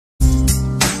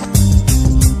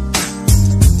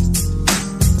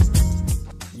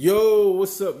Yo,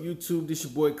 what's up YouTube? This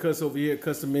your boy Cuss over here at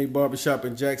Custom Made Barbershop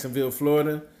in Jacksonville,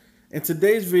 Florida. And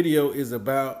today's video is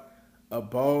about a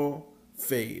bald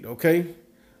fade, okay?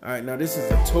 Alright, now this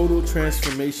is a total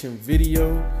transformation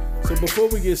video. So before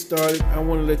we get started, I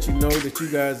want to let you know that you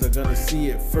guys are going to see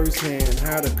it firsthand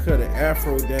how to cut an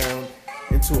afro down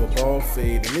into a bald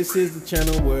fade. And this is the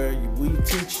channel where we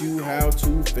teach you how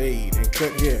to fade and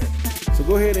cut hair. So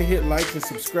go ahead and hit like and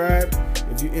subscribe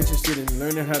if you're interested in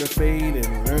learning how to fade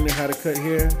and learning how to cut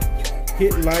hair.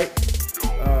 Hit like,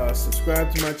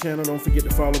 subscribe to my channel. Don't forget to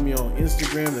follow me on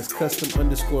Instagram. That's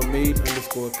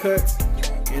custom_made_cuts.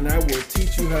 And I will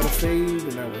teach you how to fade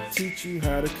and I will teach you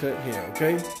how to cut hair,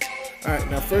 okay? Alright,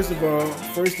 now first of all,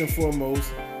 first and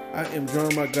foremost, I am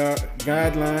drawing my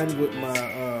guideline with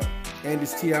my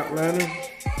Andy's T outliner.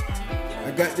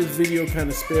 I got this video kind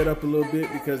of sped up a little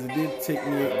bit because it did take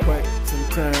me quite some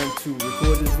time to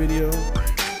record this video.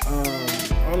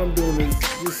 All I'm doing is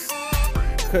just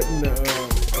cutting the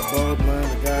bulb line,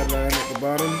 the guideline at the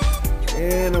bottom,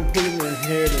 and I'm pulling the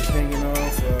hair that's hanging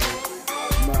off.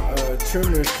 My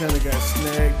trimmers kind of got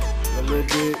snagged a little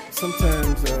bit.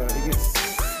 Sometimes it gets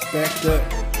backed up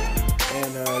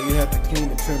and you have to clean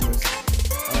the trimmers.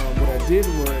 What I did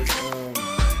was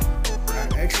I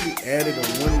actually added a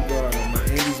 1 guard on my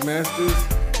Andy's Masters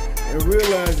and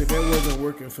realized that that wasn't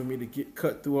working for me to get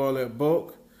cut through all that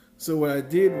bulk. So what I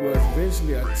did was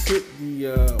eventually I took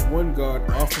the 1 guard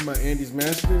off of my Andy's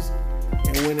Masters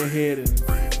and went ahead and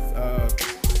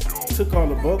took all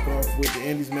the bulk off with the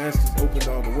Andy's Masters opened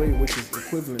all the way, which is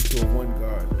equivalent to a 1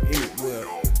 guard.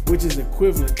 Which is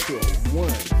equivalent to a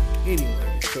 1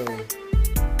 anyway. So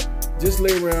just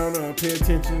lay around, pay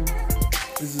attention.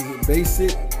 This is a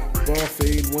basic bald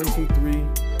fade, 1, 2, 3.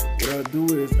 What I'll do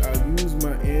is I'll use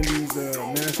my Andy's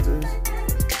Masters.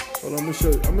 Hold on, I'm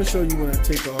gonna show you when I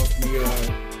take off the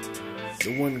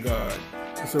 1 guard.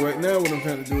 So right now what I'm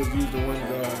trying to do is use the 1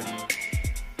 guard.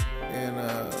 And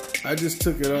I just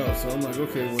took it off. So I'm like,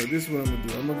 okay, well this is what I'm gonna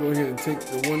do. I'm gonna go ahead and take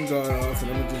the 1 guard off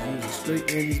and I'm gonna just use a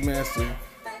straight Andy's Master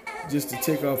just to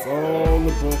take off all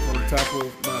the bulk on the top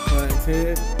of my client's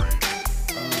head.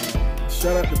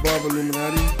 Shout out to Barber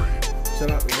Illuminati. Shout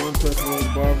out to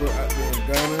 1+1 Barber out there in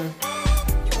Ghana.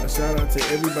 Shout out to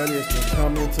everybody that's been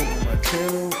commenting on my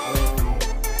channel.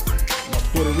 My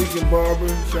Puerto Rican barber,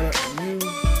 shout out to you.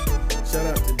 Shout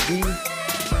out to D.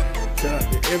 Shout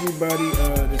out to everybody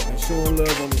that's been showing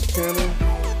love on this channel.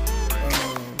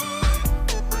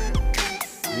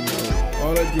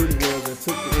 All I did was I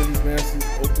took the Andy's Masters,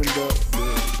 opened up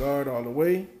the guard all the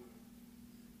way,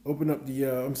 opened up the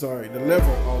the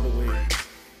lever all the way,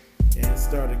 and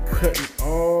started cutting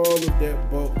all of that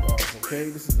bulk off, okay?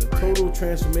 This is a total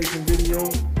transformation video.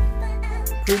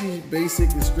 Pretty basic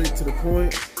and straight to the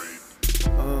point.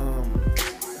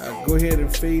 I'll go ahead and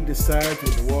fade the sides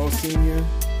with the Wall Senior.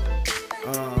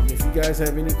 If you guys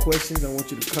have any questions, I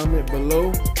want you to comment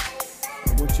below.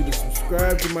 I want you to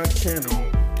subscribe to my channel.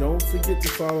 Don't forget to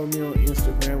follow me on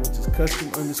Instagram, which is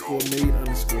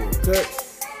custom_made_cuts.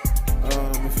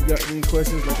 If you got any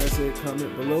questions, like I said,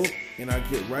 comment below, and I'll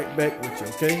get right back with you,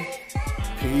 okay?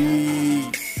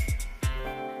 Peace.